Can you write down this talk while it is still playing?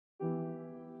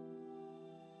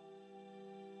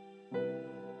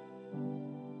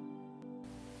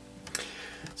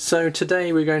So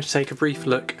today we're going to take a brief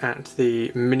look at the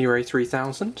MiniRae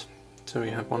 3000, so we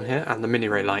have one here, and the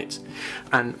MiniRae light,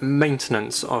 and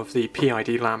maintenance of the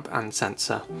PID lamp and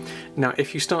sensor. Now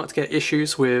if you start to get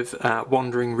issues with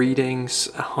wandering readings,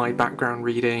 high background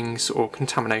readings, or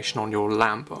contamination on your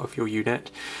lamp of your unit,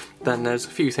 then there's a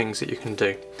few things that you can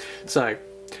do. So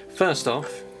first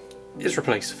off is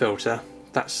replace the filter.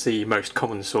 That's the most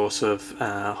common source of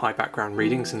high background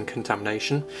readings and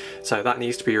contamination, so that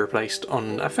needs to be replaced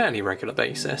on a fairly regular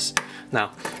basis.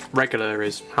 Now, regular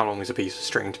is how long is a piece of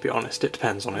string, to be honest. It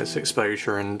depends on its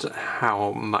exposure and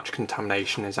how much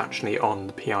contamination is actually on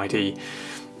the PID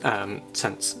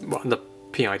the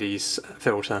PID's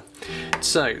filter.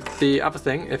 So the other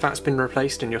thing, if that's been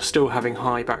replaced and you're still having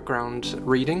high background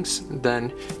readings,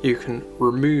 then you can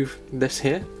remove this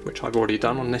here, which I've already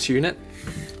done on this unit.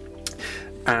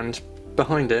 And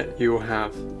behind it you will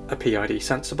have a PID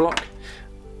sensor block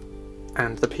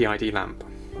and the PID lamp.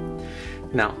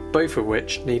 Now both of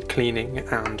which need cleaning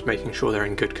and making sure they're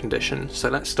in good condition. So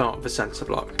let's start with the sensor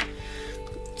block.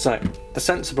 So the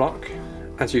sensor block,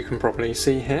 as you can probably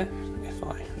see here, if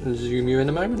I zoom you in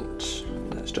a moment,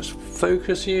 let's just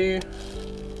focus you.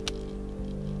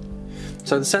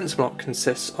 So the sensor block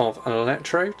consists of an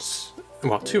electrodes,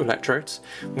 well, two electrodes,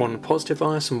 one with positive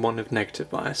bias and one with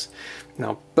negative bias.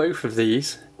 Now both of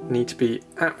these need to be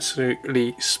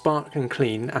absolutely sparkling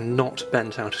clean and not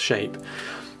bent out of shape.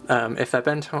 If they're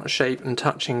bent out of shape and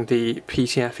touching the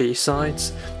PTFE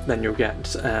sides, then you'll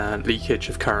get leakage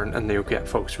of current and you'll get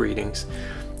false readings.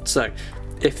 So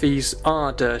if these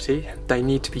are dirty, they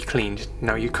need to be cleaned.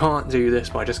 Now you can't do this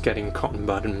by just getting cotton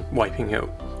bud and wiping it.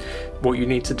 What you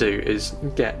need to do is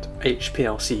get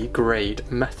HPLC grade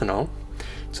methanol.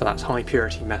 So that's high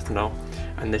purity methanol,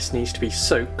 and this needs to be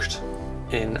soaked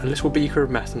in a little beaker of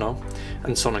methanol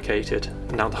and sonicated.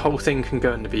 Now the whole thing can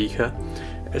go in the beaker,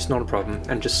 it's not a problem,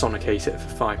 and just sonicate it for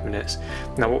 5 minutes.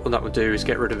 Now what that would do is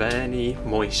get rid of any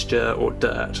moisture or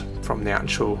dirt from the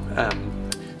actual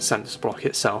sensor block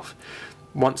itself.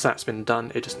 Once that's been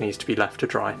done, it just needs to be left to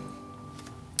dry.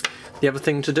 The other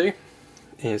thing to do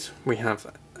is we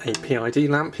have a PID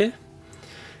lamp here.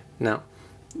 Now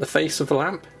the face of the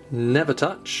lamp, never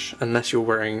touch unless you're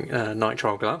wearing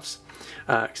nitrile gloves,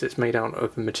 because it's made out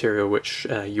of a material which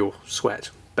your sweat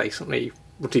basically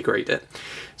will degrade it.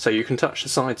 So you can touch the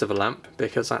sides of a lamp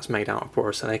because that's made out of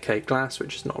porous silicate glass,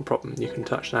 which is not a problem, you can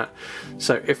touch that.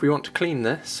 So if we want to clean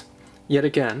this, yet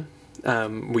again,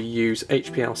 we use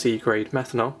HPLC grade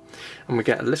methanol, and we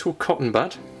get a little cotton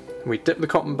bud, we dip the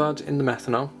cotton bud in the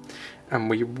methanol, and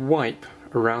we wipe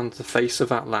around the face of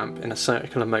that lamp in a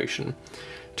circular motion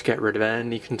to get rid of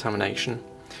any contamination.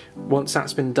 Once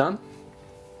that's been done,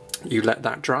 you let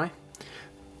that dry,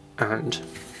 and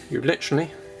you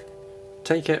literally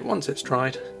take it once it's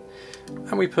dried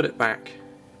and we put it back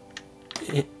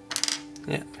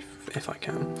if I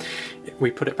can,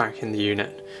 we put it back in the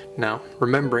unit. Now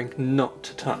remembering not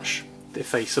to touch the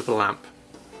face of the lamp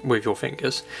with your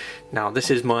fingers. Now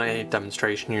this is my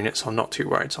demonstration unit, so I'm not too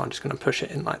worried, so I'm just going to push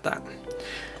it in like that.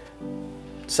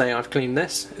 Say I've cleaned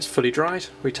this, it's fully dried,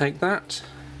 we take that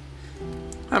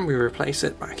and we replace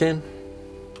it back in.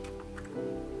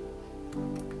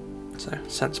 So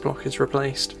sensor block is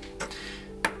replaced,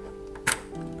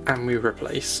 and we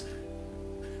replace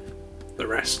the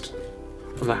rest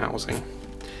of the housing.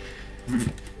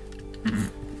 And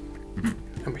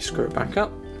we screw it back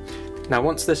up. Now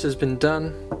once this has been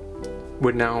done,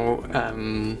 we now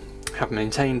have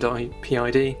maintained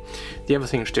PID. The other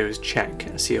thing to do is check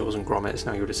seals and grommets.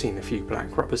 Now you would have seen a few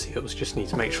black rubber seals, just need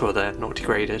to make sure they're not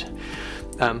degraded.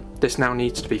 This now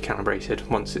needs to be calibrated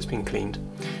once it's been cleaned.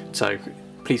 So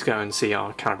please go and see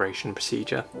our calibration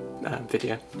procedure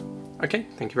video. Okay,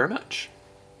 thank you very much.